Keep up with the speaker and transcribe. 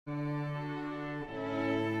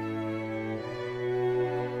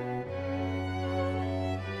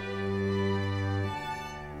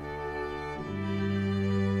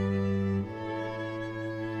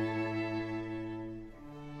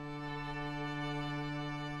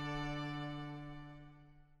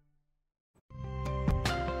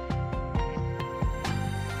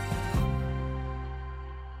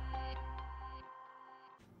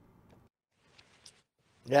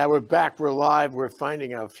Yeah, we're back. We're live. We're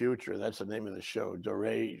finding our future. That's the name of the show.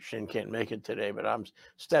 Doree Shin can't make it today, but I'm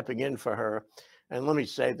stepping in for her. And let me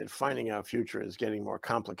say that finding our future is getting more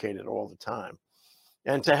complicated all the time.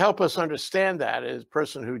 And to help us understand that is a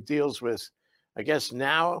person who deals with, I guess,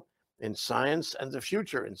 now in science and the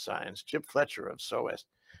future in science, Chip Fletcher of SOEST.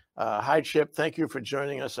 Hi, Chip. Thank you for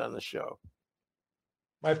joining us on the show.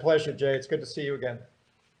 My pleasure, Jay. It's good to see you again.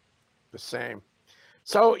 The same.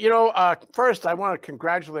 So, first, I want to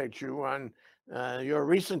congratulate you on your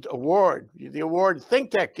recent award, the award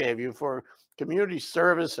ThinkTech gave you for community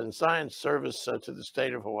service and science service to the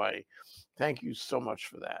state of Hawaii. Thank you so much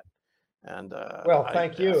for that. And well,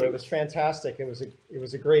 thank you. It was fantastic. It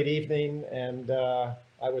was a great evening, and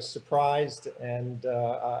I was surprised, and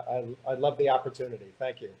I love the opportunity.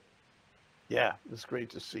 Thank you. Yeah, it's great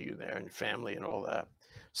to see you there and your family and all that.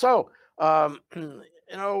 So,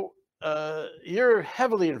 you're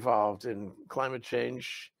heavily involved in climate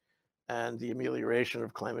change and the amelioration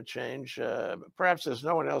of climate change. Perhaps there's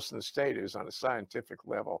no one else in the state who's on a scientific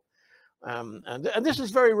level. And this is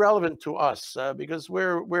very relevant to us because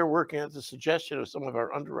we're working at the suggestion of some of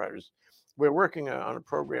our underwriters. We're working on a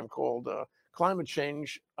program called Climate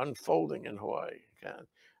Change Unfolding in Hawaii.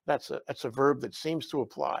 That's a verb that seems to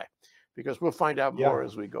apply because we'll find out more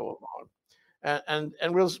as we go along.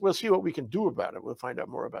 And we'll see what we can do about it. We'll find out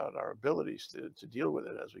more about our abilities to deal with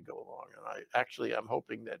it as we go along. And I'm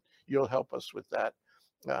hoping that you'll help us with that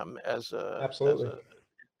absolutely.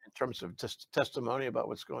 In terms of testimony about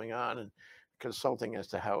what's going on and consulting as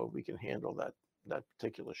to how we can handle that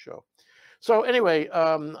particular show. So anyway,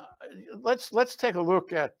 let's take a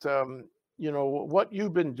look at what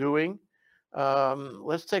you've been doing.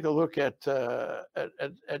 Let's take a look at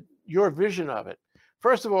your vision of it.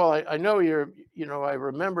 First of all, I know I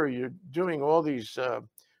remember you're doing all these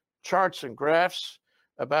charts and graphs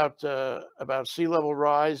about sea level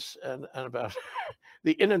rise and about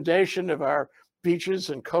the inundation of our beaches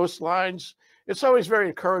and coastlines. It's always very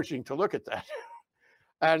encouraging to look at that.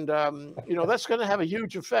 And, that's going to have a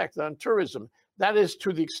huge effect on tourism. That is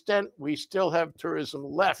to the extent we still have tourism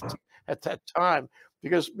left at that time.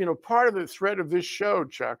 Because, part of the thread of this show,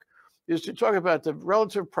 Chuck, is to talk about the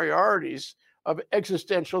relative priorities of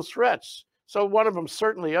existential threats. So one of them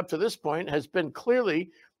certainly up to this point has been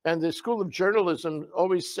clearly, and the School of Journalism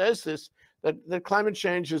always says this, that climate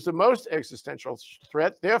change is the most existential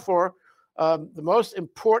threat. Therefore, the most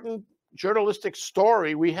important journalistic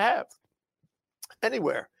story we have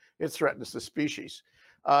anywhere. It threatens the species.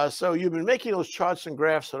 So you've been making those charts and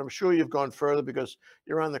graphs, and I'm sure you've gone further because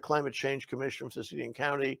you're on the Climate Change Commission for the city and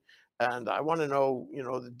county. And I want to know,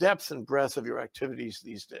 the depth and breadth of your activities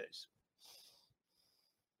these days.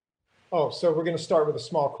 Oh, so we're going to start with a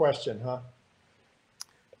small question, huh?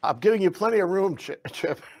 I'm giving you plenty of room,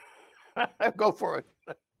 Chip. Go for it.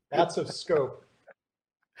 Lots of scope.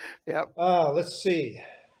 Yeah. Let's see.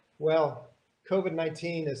 Well,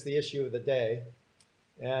 COVID-19 is the issue of the day,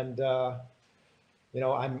 and I'm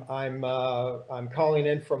calling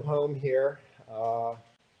in from home here.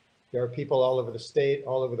 There are people all over the state,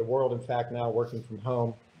 all over the world, in fact, now working from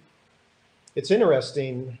home. It's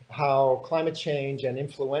interesting how climate change and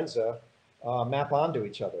influenza map onto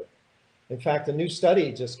each other. In fact, a new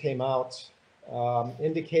study just came out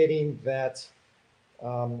indicating that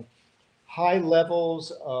high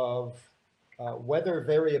levels of weather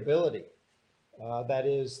variability, that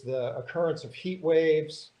is the occurrence of heat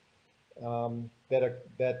waves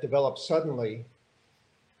that develop suddenly,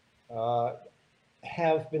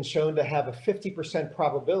 have been shown to have a 50%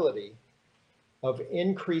 probability of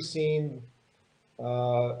increasing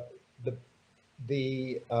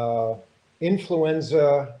the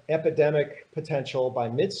influenza epidemic potential by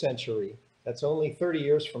mid-century. That's only 30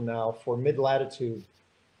 years from now for mid-latitude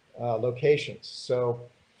locations. So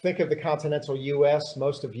think of the continental US,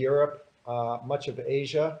 most of Europe, much of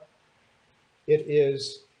Asia. It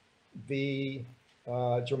is the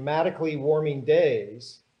dramatically warming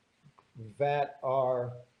days that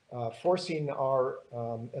are forcing our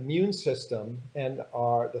immune system and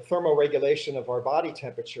the thermoregulation of our body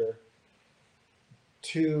temperature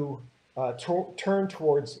to turn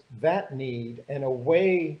towards that need and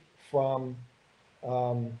away from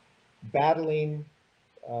battling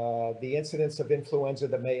the incidence of influenza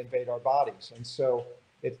that may invade our bodies. And so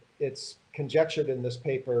it's conjectured in this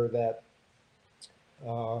paper that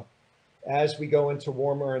as we go into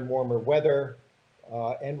warmer and warmer weather,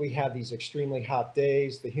 and we have these extremely hot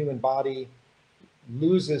days, the human body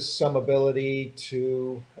loses some ability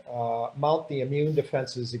to mount the immune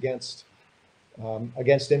defenses against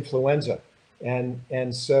influenza.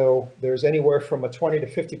 And so there's anywhere from a 20 to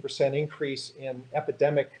 50% increase in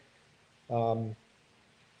epidemic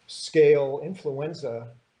scale influenza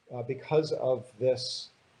because of this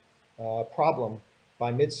problem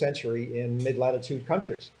by mid-century in mid-latitude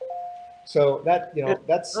countries. So that, you It, know,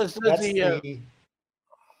 that's does, does that's the the,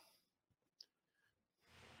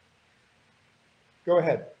 go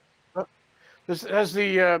ahead.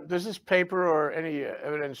 does this paper or any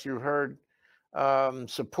evidence you heard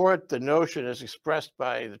support the notion as expressed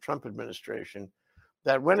by the Trump administration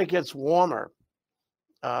that when it gets warmer,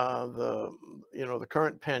 the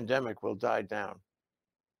current pandemic will die down?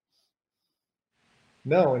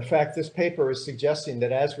 No, in fact, this paper is suggesting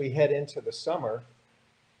that as we head into the summer,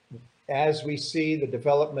 as we see the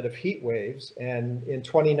development of heat waves, and in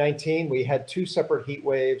 2019, we had two separate heat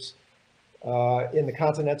waves in the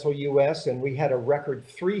continental US, and we had a record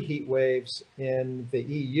 3 heat waves in the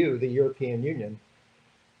EU, the European Union.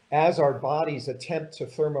 As our bodies attempt to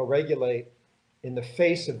thermoregulate in the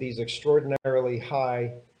face of these extraordinarily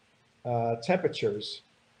high temperatures,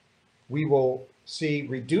 we will see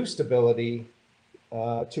reduced ability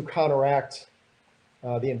to counteract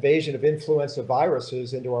the invasion of influenza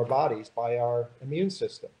viruses into our bodies by our immune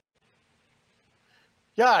system.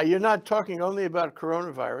 Yeah, you're not talking only about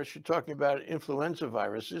coronavirus. You're talking about influenza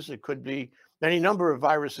viruses. It could be any number of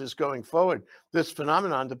viruses going forward. This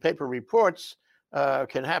phenomenon, the paper reports,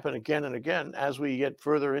 can happen again and again as we get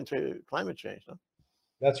further into climate change. Huh?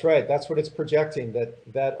 That's right. That's what it's projecting,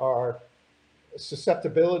 that our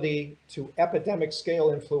susceptibility to epidemic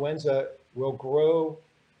scale influenza will grow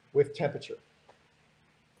with temperature.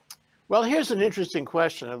 Well, here's an interesting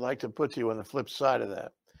question I'd like to put to you on the flip side of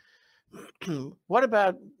that. What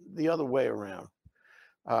about the other way around?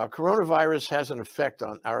 Coronavirus has an effect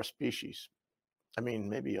on our species. I mean,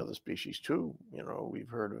 maybe other species too. We've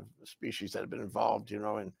heard of species that have been involved,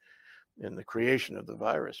 in the creation of the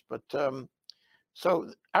virus. But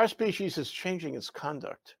so our species is changing its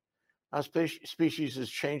conduct. Our species is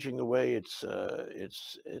changing the way its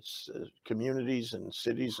communities and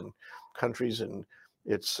cities and countries and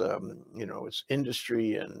its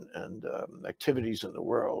industry and activities in the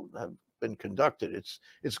world have been conducted.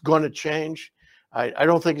 It's going to change. I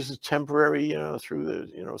don't think it's temporary. Through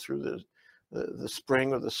the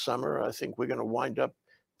spring or the summer. I think we're going to wind up,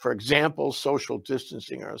 for example, social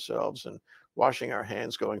distancing ourselves and washing our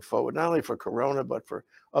hands going forward, not only for corona, but for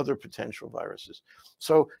other potential viruses.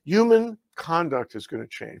 So human conduct is going to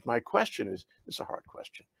change. My question is, it's a hard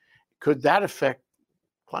question. Could that affect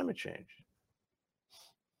climate change?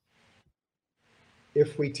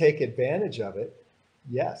 If we take advantage of it,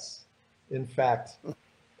 yes. In fact,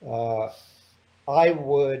 I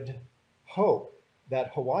would hope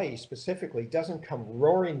that Hawaii specifically doesn't come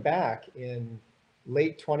roaring back in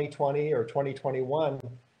late 2020 or 2021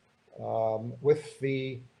 with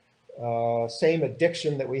the same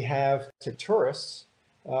addiction that we have to tourists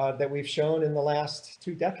that we've shown in the last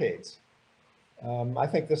 2 decades. I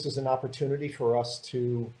think this is an opportunity for us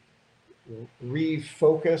to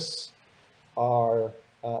refocus our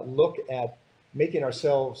look at making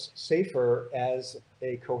ourselves safer as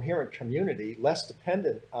a coherent community, less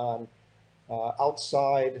dependent on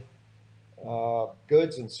outside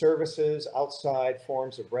goods and services, outside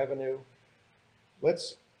forms of revenue.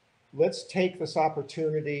 Let's take this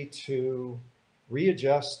opportunity to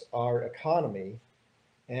readjust our economy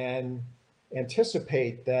and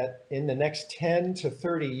anticipate that in the next 10 to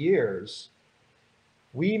 30 years,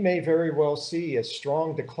 we may very well see a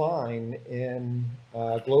strong decline in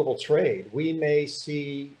global trade. We may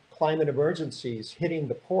see climate emergencies hitting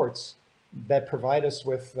the ports that provide us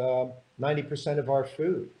with 90% of our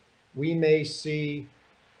food. We may see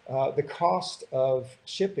the cost of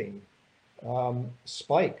shipping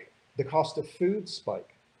spike, the cost of food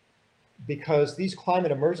spike, because these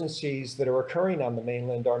climate emergencies that are occurring on the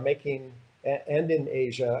mainland are making, and in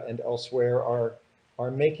Asia and elsewhere, are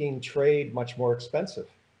making trade much more expensive.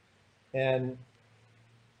 And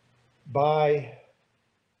by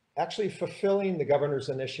actually fulfilling the governor's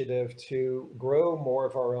initiative to grow more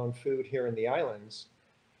of our own food here in the islands,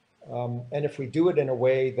 and if we do it in a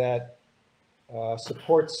way that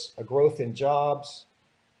supports a growth in jobs,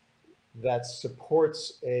 that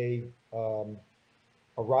supports a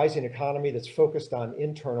rising economy that's focused on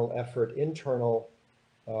internal effort, internal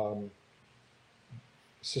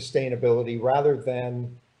sustainability, rather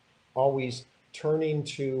than always turning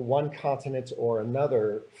to one continent or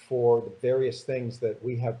another for the various things that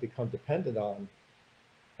we have become dependent on.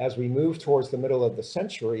 As we move towards the middle of the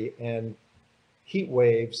century and heat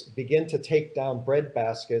waves begin to take down bread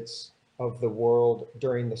baskets of the world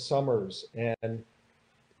during the summers, and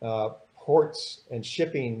ports and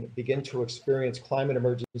shipping begin to experience climate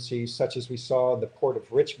emergencies such as we saw in the port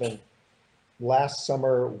of Richmond last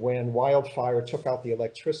summer when wildfire took out the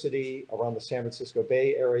electricity around the San Francisco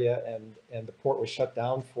Bay Area and the port was shut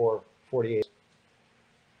down for 48 hours.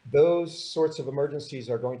 Those sorts of emergencies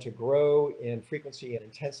are going to grow in frequency and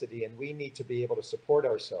intensity, and we need to be able to support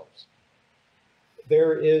ourselves.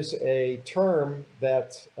 There is a term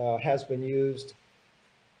that has been used,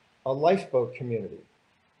 a lifeboat community.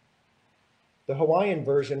 The Hawaiian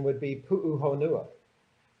version would be pu'uhonua.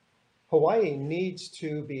 Hawaii needs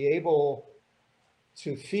to be able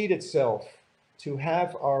to feed itself, to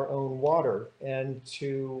have our own water, and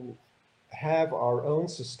to have our own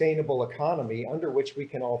sustainable economy under which we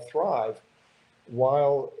can all thrive,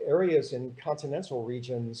 while areas in continental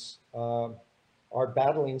regions are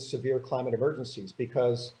battling severe climate emergencies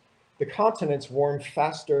because the continents warm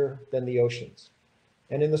faster than the oceans.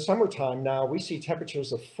 And in the summertime now, we see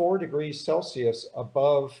temperatures of 4 degrees Celsius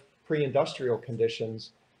above pre-industrial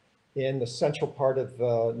conditions in the central part of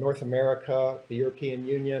North America, the European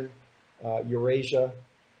Union, Eurasia.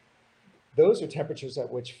 Those are temperatures at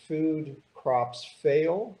which food crops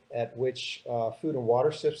fail, at which food and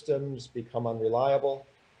water systems become unreliable.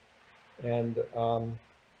 And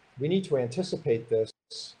we need to anticipate this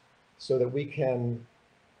so that we can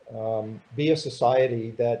be a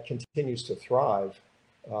society that continues to thrive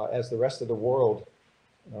as the rest of the world,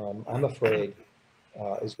 I'm afraid,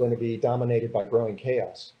 is going to be dominated by growing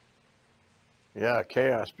chaos. Yeah,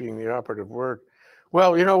 chaos being the operative word.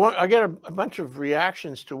 Well, you know, I get a bunch of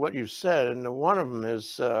reactions to what you said, and one of them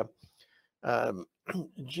is,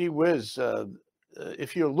 gee whiz,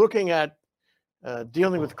 if you're looking at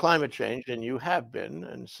dealing with climate change, and you have been,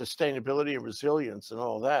 and sustainability and resilience and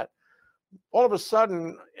all that, all of a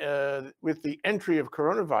sudden, with the entry of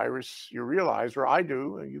coronavirus, you realize, or I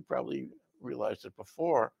do, and you probably realized it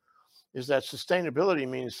before, is that sustainability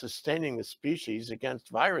means sustaining the species against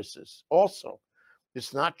viruses also.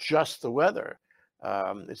 It's not just the weather.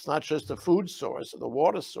 It's not just the food source or the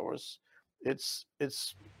water source. It's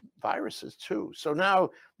viruses too. So now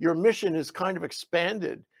your mission is kind of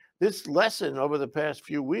expanded. This lesson over the past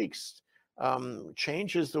few weeks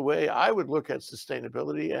changes the way I would look at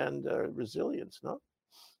sustainability and resilience, no?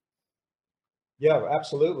 Yeah,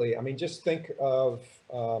 absolutely. I mean, just think of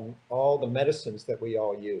all the medicines that we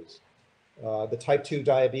all use. The type 2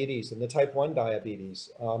 diabetes and the type 1 diabetes,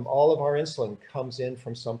 all of our insulin comes in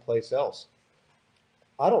from someplace else.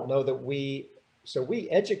 I don't know that we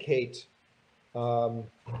educate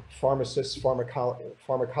pharmacists,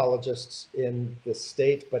 pharmacologists in the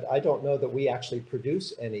state, but I don't know that we actually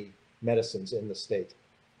produce any medicines in the state.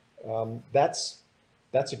 That's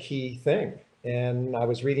a key thing. And I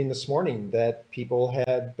was reading this morning that people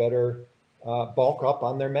had better bulk up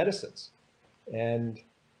on their medicines. And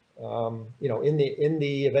you know, in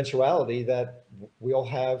the eventuality that we'll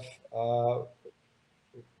have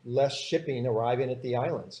less shipping arriving at the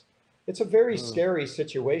islands. It's a very scary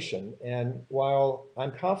situation. And while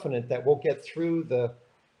I'm confident that we'll get through the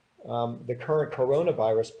current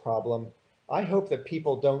coronavirus problem, I hope that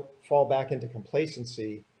people don't fall back into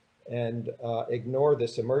complacency and ignore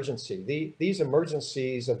this emergency. These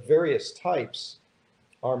emergencies of various types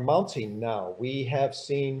are mounting now. We have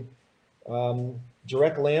seen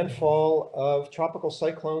direct landfall of tropical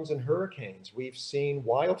cyclones and hurricanes. We've seen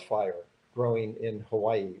wildfire growing in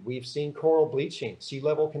Hawaii. We've seen coral bleaching. Sea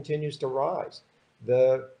level continues to rise.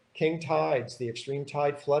 The king tides, the extreme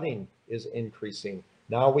tide flooding is increasing.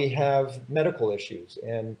 Now we have medical issues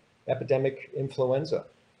and epidemic influenza.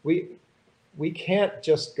 We can't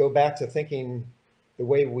just go back to thinking the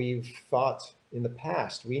way we've thought in the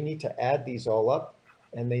past. We need to add these all up,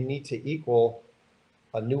 and they need to equal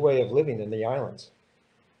a new way of living in the islands.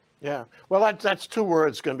 Yeah, well, that's 2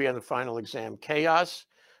 words going to be on the final exam: chaos,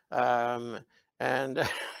 and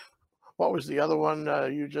what was the other one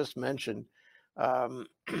you just mentioned?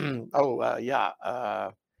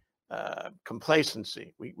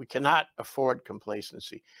 Complacency. We cannot afford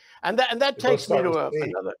complacency, and that takes me to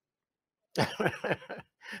another.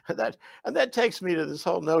 that takes me to this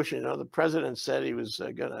whole notion. You know, the president said he was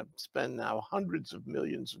going to spend now hundreds of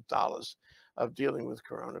millions of dollars of dealing with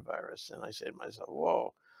coronavirus, and I said to myself,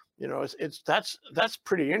 "Whoa, you know, that's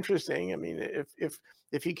pretty interesting. I mean,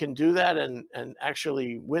 if he can do that and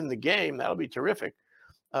actually win the game, that'll be terrific."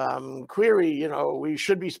 Query, you know, we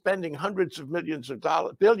should be spending hundreds of millions of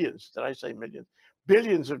dollars, billions. Did I say millions?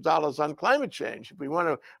 Billions of dollars on climate change if we want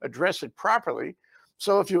to address it properly.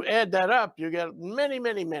 So if you add that up, you get many,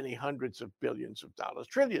 many, many hundreds of billions of dollars,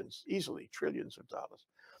 trillions, easily trillions of dollars.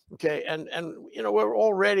 Okay, and you know, we're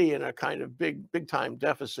already in a kind of big time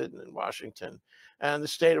deficit in Washington, and the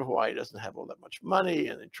state of Hawaii doesn't have all that much money,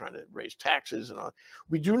 and they're trying to raise taxes and all.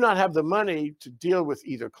 We do not have the money to deal with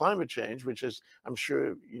either climate change, which is, I'm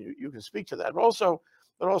sure you can speak to that, but also,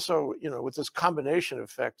 you know, with this combination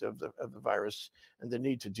effect of the virus and the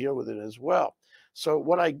need to deal with it as well. So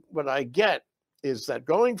what I get is that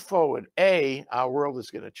going forward, our world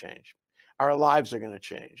is going to change. Our lives are going to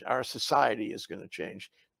change. Our society is going to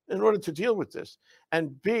change in order to deal with this.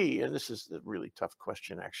 And B, and this is a really tough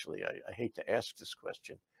question, actually, I hate to ask this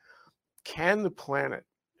question, can the planet,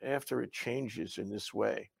 after it changes in this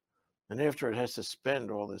way, and after it has to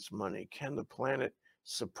spend all this money, can the planet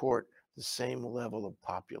support the same level of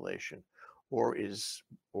population? Or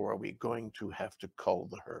are we going to have to cull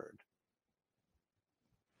the herd?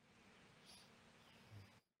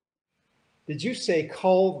 Did you say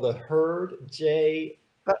cull the herd, Jay?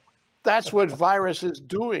 That's what virus is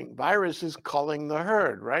doing. Virus is culling the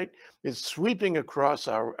herd, right? It's sweeping across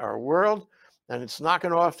our world, and it's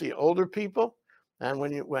knocking off the older people. And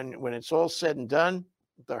when it's all said and done,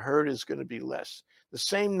 the herd is going to be less. The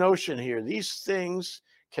same notion here. These things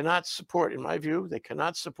cannot support, in my view, they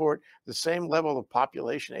cannot support the same level of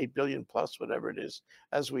population, 8 billion plus, whatever it is,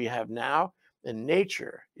 as we have now. And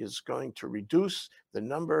nature is going to reduce the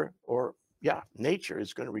number, or yeah, nature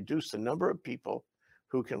is going to reduce the number of people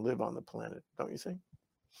who can live on the planet, don't you think?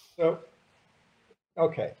 So,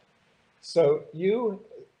 okay. So you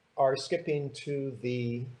are skipping to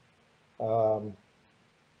the um,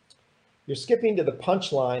 you're skipping to the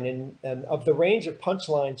punchline, and of the range of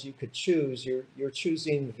punchlines you could choose, you're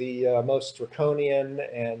choosing the most draconian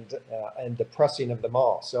and depressing of them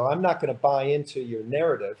all. So I'm not going to buy into your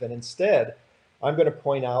narrative, and instead, I'm going to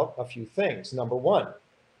point out a few things. Number one,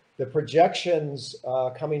 the projections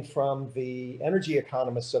coming from the energy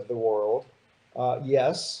economists of the world,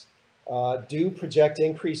 yes, do project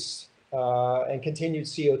increase and continued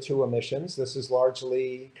CO2 emissions. This is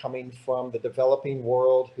largely coming from the developing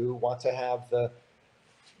world who want to have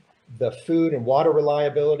the food and water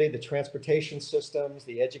reliability, the transportation systems,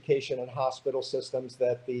 the education and hospital systems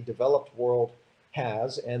that the developed world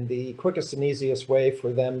has. And the quickest and easiest way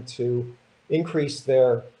for them to increase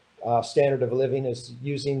their standard of living is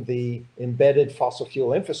using the embedded fossil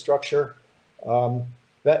fuel infrastructure.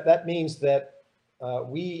 That means that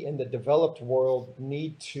we in the developed world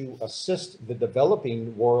need to assist the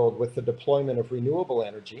developing world with the deployment of renewable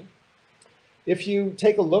energy. If you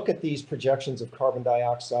take a look at these projections of carbon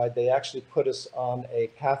dioxide, they actually put us on a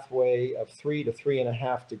pathway of 3 to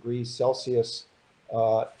 3.5 degrees Celsius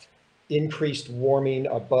increased warming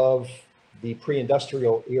above the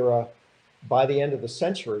pre-industrial era by the end of the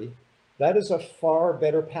century. That is a far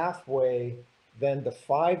better pathway than the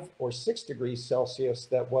 5 or 6 degrees Celsius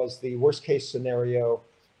that was the worst case scenario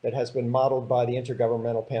that has been modeled by the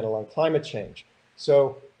Intergovernmental Panel on Climate Change.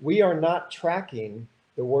 So we are not tracking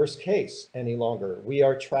the worst case any longer. We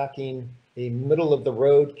are tracking a middle of the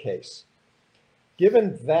road case.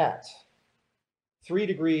 Given that 3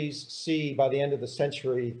 degrees C by the end of the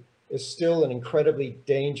century is still an incredibly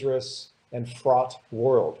dangerous and fraught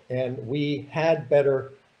world, and we had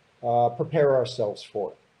better prepare ourselves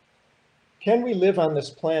for it. Can we live on this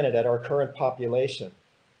planet at our current population?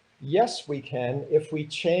 Yes, we can if we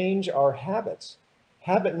change our habits.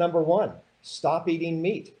 Habit number one, stop eating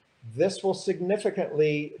meat. This will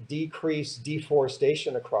significantly decrease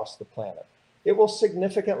deforestation across the planet. It will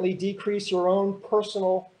significantly decrease your own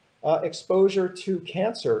personal exposure to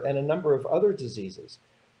cancer and a number of other diseases.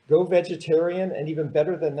 Go vegetarian, and even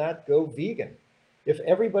better than that, go vegan. If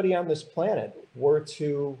everybody on this planet were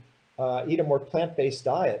to eat a more plant-based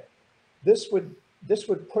diet, this would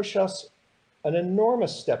push us an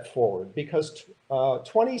enormous step forward, because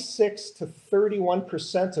 26 to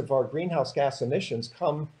 31% of our greenhouse gas emissions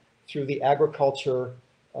come through the agriculture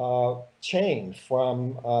chain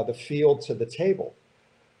from the field to the table.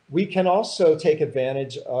 We can also take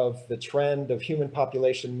advantage of the trend of human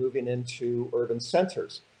population moving into urban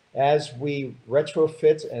centers. As we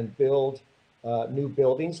retrofit and build new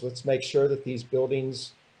buildings, let's make sure that these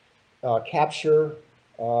buildings capture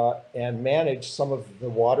and manage some of the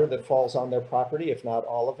water that falls on their property, if not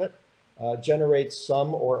all of it, generate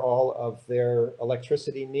some or all of their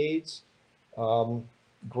electricity needs,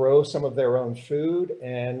 grow some of their own food,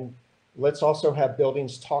 and let's also have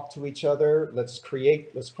buildings talk to each other. Let's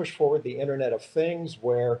push forward the Internet of Things,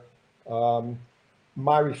 where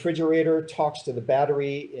my refrigerator talks to the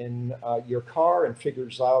battery in your car and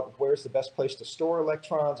figures out where's the best place to store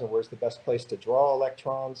electrons and where's the best place to draw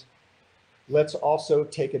electrons. Let's also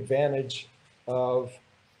take advantage of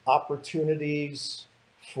opportunities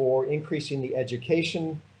for increasing the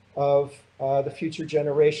education of the future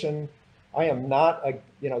generation. I am not a,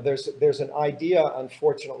 there's an idea,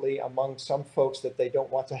 unfortunately, among some folks that they don't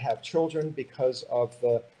want to have children because of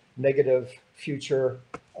the negative future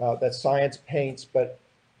that science paints, but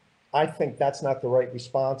I think that's not the right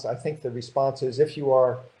response. I think the response is if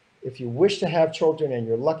you wish to have children and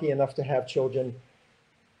you're lucky enough to have children,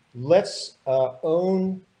 let's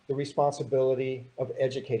own the responsibility of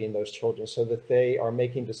educating those children so that they are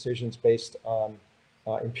making decisions based on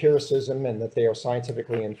empiricism and that they are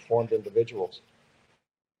scientifically informed individuals.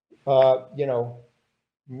 You know,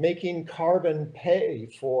 making carbon pay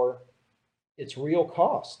for its real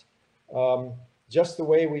cost. Just the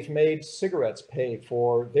way we've made cigarettes pay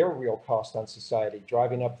for their real cost on society,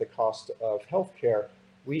 driving up the cost of healthcare,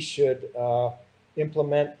 we should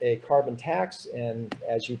implement a carbon tax. And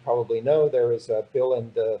as you probably know, there is a bill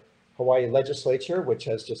in the Hawaii legislature, which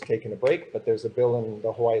has just taken a break, but there's a bill in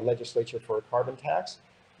the Hawaii legislature for a carbon tax.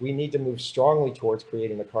 We need to move strongly towards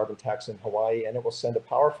creating a carbon tax in Hawaii, and it will send a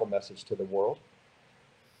powerful message to the world.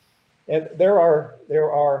 And there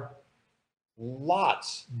are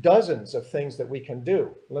lots, dozens of things that we can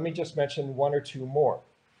do. Let me just mention one or two more.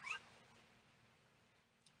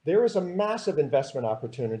 There is a massive investment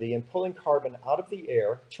opportunity in pulling carbon out of the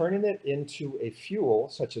air, turning it into a fuel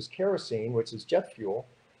such as kerosene, which is jet fuel,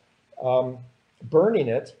 burning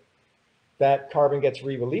it. That carbon gets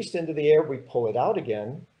re-released into the air, we pull it out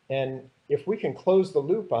again. And if we can close the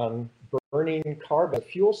loop on burning carbon,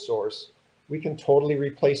 fuel source, we can totally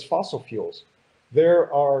replace fossil fuels.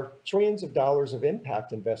 There are trillions of dollars of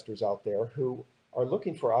impact investors out there who are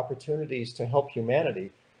looking for opportunities to help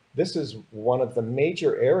humanity. This is one of the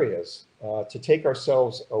major areas to take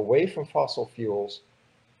ourselves away from fossil fuels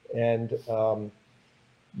and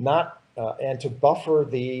and to buffer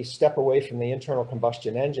the step away from the internal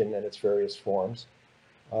combustion engine and its various forms,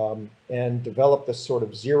 and develop this sort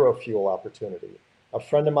of zero fuel opportunity. A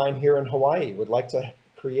friend of mine here in Hawaii would like to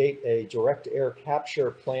create a direct air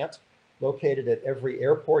capture plant located at every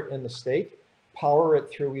airport in the state, power it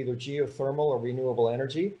through either geothermal or renewable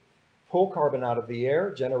energy, pull carbon out of the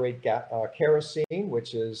air, generate kerosene,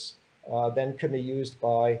 which is then can be used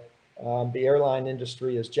by the airline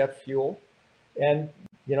industry as jet fuel. And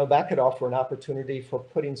that could offer an opportunity for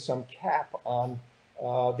putting some cap on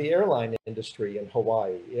the airline industry in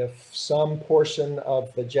Hawaii. If some portion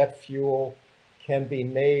of the jet fuel can be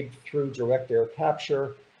made through direct air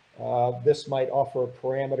capture, this might offer a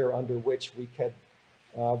parameter under which we could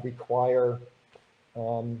require,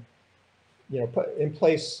 put in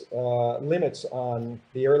place limits on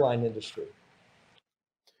the airline industry.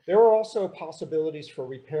 There are also possibilities for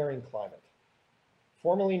repairing climate,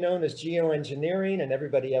 formerly known as geoengineering, and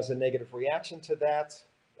everybody has a negative reaction to that.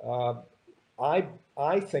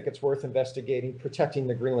 I think it's worth investigating protecting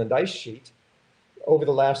the Greenland ice sheet. Over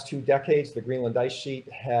the last 2 decades, the Greenland ice sheet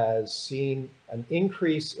has seen an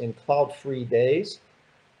increase in cloud-free days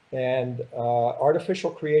and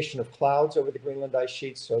artificial creation of clouds over the Greenland ice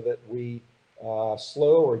sheet so that we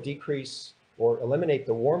slow or decrease or eliminate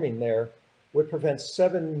the warming there would prevent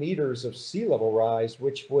 7 meters of sea level rise,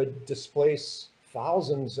 which would displace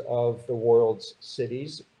thousands of the world's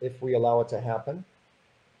cities if we allow it to happen.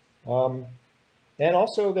 And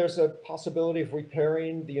also there's a possibility of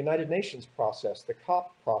repairing the United Nations process, the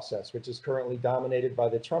COP process, which is currently dominated by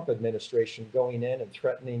the Trump administration, going in and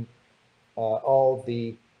threatening all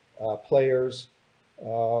the players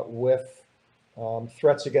with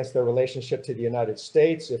threats against their relationship to the United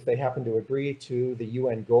States if they happen to agree to the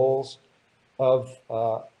UN goals of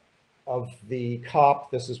the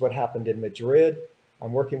COP. This is what happened in Madrid.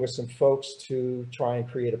 I'm working with some folks to try and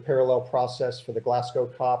create a parallel process for the Glasgow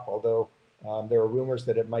COP, although there are rumors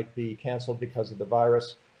that it might be canceled because of the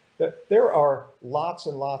virus. There are lots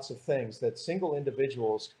and lots of things that single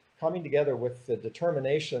individuals coming together with the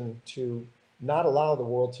determination to not allow the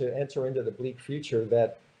world to enter into the bleak future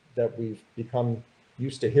that we've become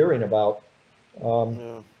used to hearing about.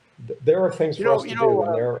 There are things for us to do,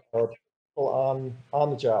 and there are people on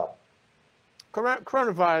the job.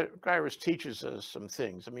 Coronavirus teaches us some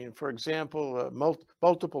things. I mean, for example,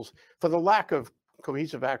 multiples, for the lack of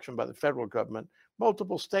cohesive action by the federal government,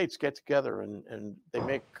 multiple states get together and they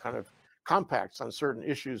make kind of compacts on certain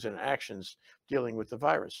issues and actions dealing with the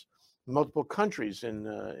virus. Multiple countries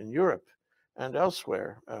in Europe and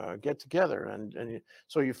elsewhere get together, and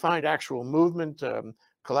so you find actual movement,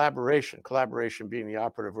 collaboration being the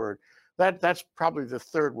operative word. That's probably the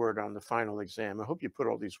third word on the final exam. I hope you put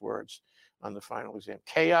all these words on the final exam.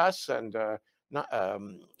 Chaos and I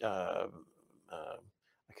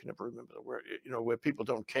can never remember the word, where people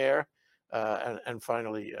don't care, and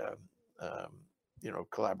finally,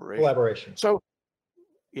 collaboration. Collaboration. So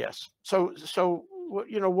Yes.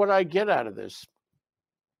 You know, what I get out of this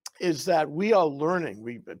is that we are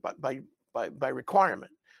learning by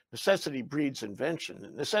requirement. Necessity breeds invention,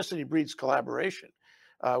 and necessity breeds collaboration.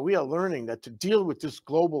 We are learning that to deal with this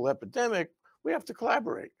global epidemic, we have to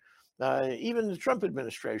collaborate. Even the Trump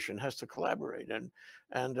administration has to collaborate,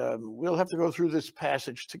 and we'll have to go through this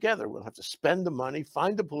passage together. We'll have to spend the money,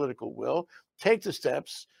 find the political will, take the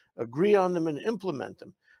steps, agree on them, and implement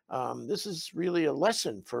them. This is really a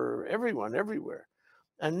lesson for everyone, everywhere.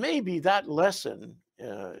 And maybe that lesson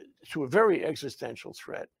to a very existential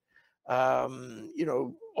threat, you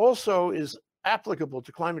know, also is applicable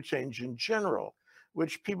to climate change in general,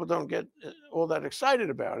 which people don't get all that excited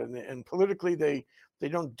about, and politically they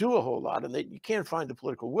don't do a whole lot, and you can't find the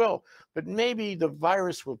political will. But maybe the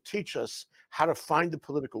virus will teach us how to find the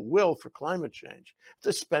political will for climate change,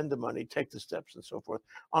 to spend the money, take the steps, and so forth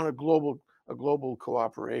on a global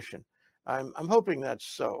cooperation. I'm hoping that's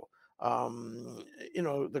so. You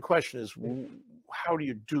know, the question is, how do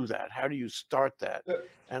you do that? How do you start that?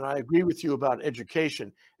 And I agree with you about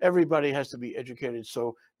education. Everybody has to be educated,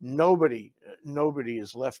 so nobody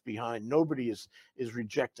is left behind. Nobody is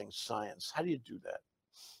rejecting science. How do you do that?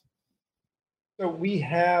 So we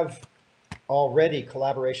have already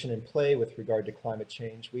collaboration in play with regard to climate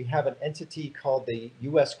change. We have an entity called the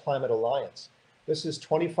U.S. Climate Alliance. This is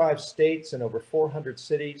 25 states and over 400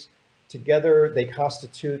 cities. Together, they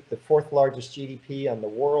constitute the fourth largest GDP in the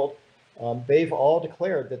world. They've all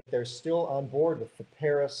declared that they're still on board with the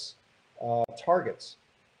Paris targets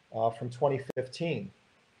from 2015,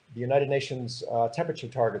 the United Nations temperature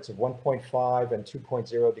targets of 1.5 and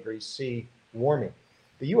 2.0 degrees C warming.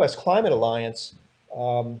 The U.S. Climate Alliance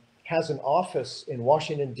has an office in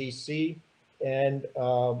Washington, D.C., and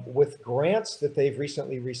with grants that they've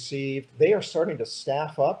recently received, they are starting to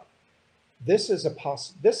staff up. This is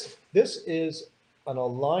this is an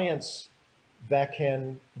alliance that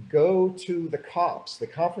can go to the COPs, the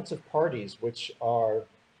Conference of Parties, which are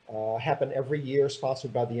happen every year,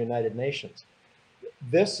 sponsored by the United Nations.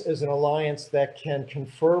 This is an alliance that can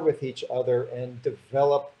confer with each other and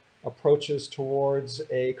develop approaches towards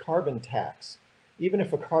a carbon tax. Even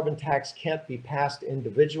if a carbon tax can't be passed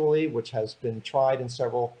individually, which has been tried in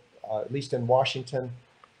several, at least in Washington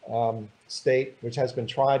state, which has been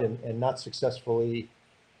tried and not successfully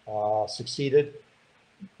succeeded,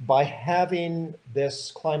 by having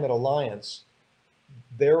this climate alliance,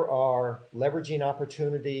 there are leveraging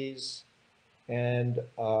opportunities and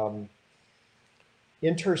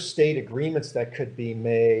interstate agreements that could be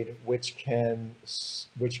made, which can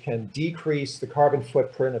decrease the carbon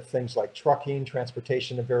footprint of things like trucking,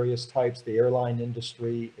 transportation of various types, the airline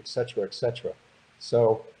industry, et cetera, et cetera.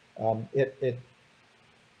 So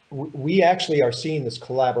we actually are seeing this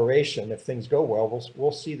collaboration. If things go well,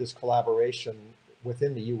 we'll see this collaboration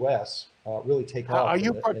within the U.S. Really take Are off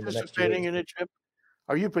you in the next year. participating in it, Chip?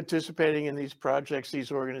 Are you participating in these projects,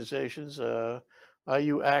 these organizations? Are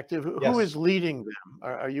you active? Who Yes. is leading them?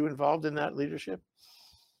 Are you involved in that leadership?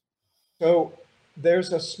 So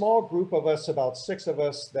there's a small group of us, about 6 of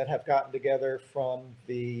us, that have gotten together from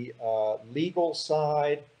the legal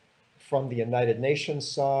side, from the United Nations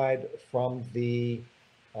side, from the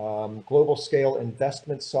global scale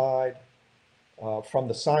investment side, from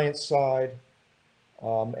the science side,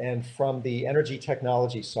 and from the energy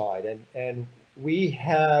technology side. And we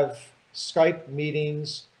have Skype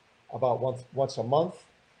meetings about once a month.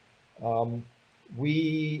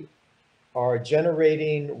 We are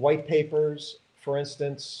generating white papers. For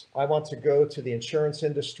instance, I want to go to the insurance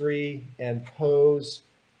industry and pose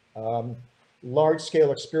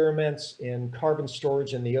large-scale experiments in carbon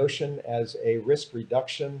storage in the ocean as a risk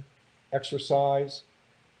reduction exercise.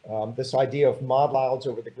 This idea of mod clouds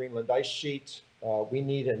over the Greenland ice sheet. We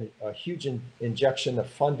need a huge injection of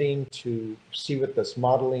funding to see what this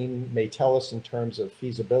modeling may tell us in terms of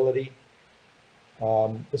feasibility.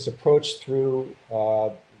 This approach through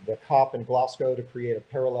the COP in Glasgow to create a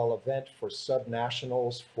parallel event for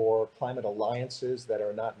subnationals for climate alliances that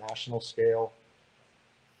are not national scale.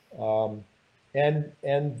 And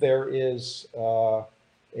there is a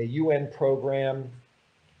UN program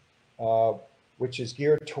which is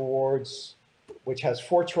geared towards, which has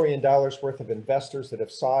 $4 trillion worth of investors that have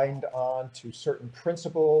signed on to certain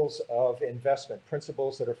principles of investment,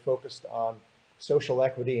 principles that are focused on social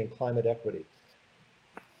equity and climate equity.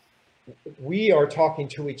 We are talking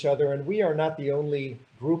to each other, and we are not the only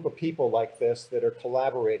group of people like this that are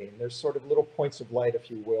collaborating. There's sort of little points of light, if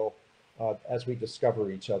you will, as we discover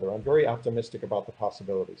each other. I'm very optimistic about the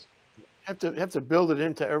possibilities. Have to build it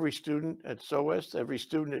into every student at SOAS, every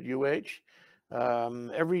student at UH,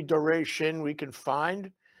 every duration we can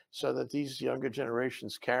find so that these younger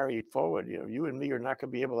generations carry it forward. You and me are not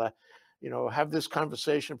going to be able to, have this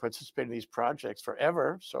conversation, participate in these projects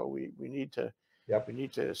forever. So we need to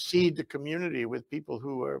Yep. seed the community with people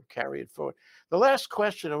who are carry it forward. The last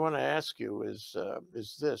question I want to ask you is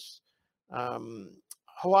this. Um,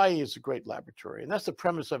 Hawaii is a great laboratory, and that's the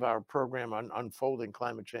premise of our program on unfolding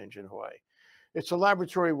climate change in Hawaii. It's a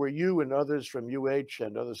laboratory where you and others from UH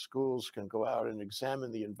and other schools can go out and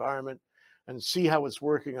examine the environment and see how it's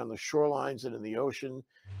working on the shorelines and in the ocean,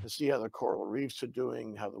 and see how the coral reefs are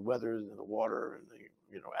doing, how the weather and the water and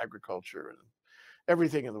the agriculture and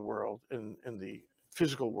everything in the world, in the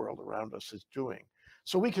physical world around us is doing.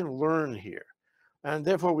 So we can learn here, and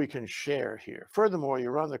therefore we can share here. Furthermore,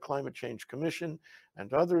 you're on the Climate Change Commission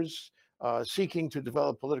and others seeking to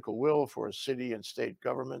develop political will for city and state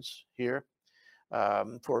governments here,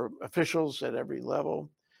 for officials at every level,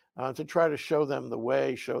 to try to show them the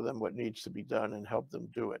way, show them what needs to be done, and help them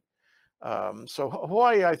do it. So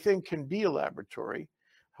Hawaii, I think, can be a laboratory.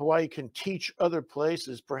 Hawaii can teach other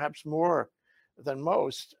places, perhaps more than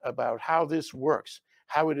most, about how this works,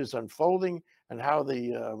 how it is unfolding, and how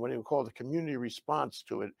the what do you call the community response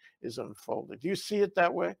to it is unfolding. Do you see it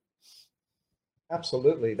that way?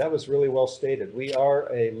 Absolutely. That was really well stated. We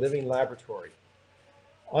are a living laboratory.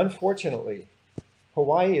 Unfortunately,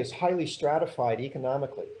 Hawaii is highly stratified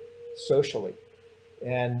economically, socially,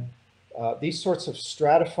 and these sorts of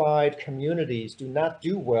stratified communities do not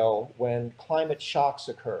do well when climate shocks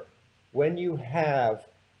occur. When you have,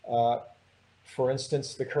 for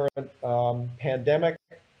instance, the current pandemic,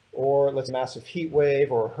 or let's say massive heat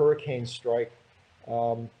wave or a hurricane strike,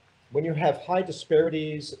 when you have high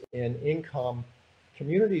disparities in income,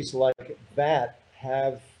 communities like that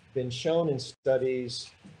have been shown in studies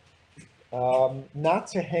not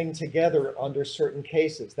to hang together under certain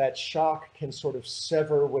cases. That shock can sort of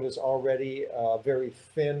sever what is already a very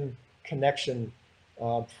thin connection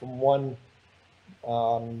from one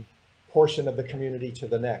portion of the community to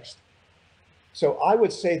the next. So I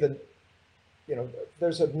would say that,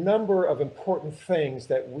 there's a number of important things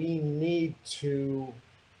that we need to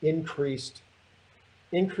increase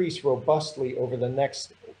robustly over the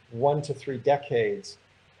next 1 to 3 decades.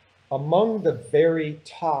 Among the very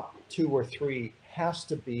top 2 or 3 has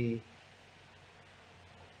to be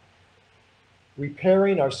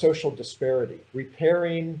repairing our social disparity,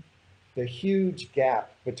 repairing the huge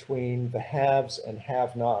gap between the haves and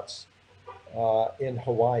have-nots in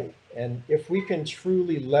Hawaii. And if we can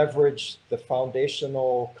truly leverage the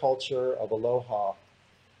foundational culture of aloha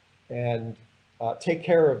and take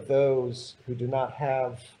care of those who do not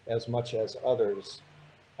have as much as others,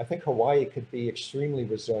 I think Hawaii could be extremely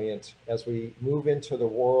resilient as we move into the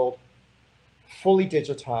world fully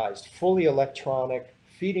digitized, fully electronic,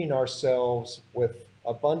 feeding ourselves with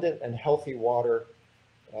abundant and healthy water.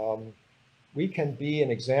 We can be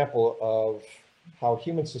an example of how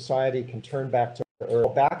human society can turn back to earth,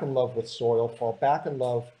 fall back in love with soil, fall back in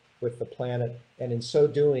love with the planet, and in so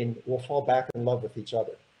doing, we'll fall back in love with each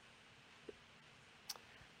other.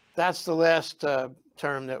 That's the last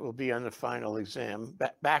term that will be on the final exam,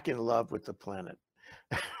 back in love with the planet.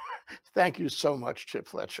 Thank you so much, Chip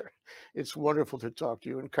Fletcher. It's wonderful to talk to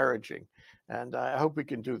you, encouraging, and I hope we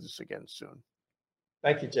can do this again soon.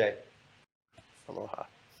 Thank you, Jay. Aloha.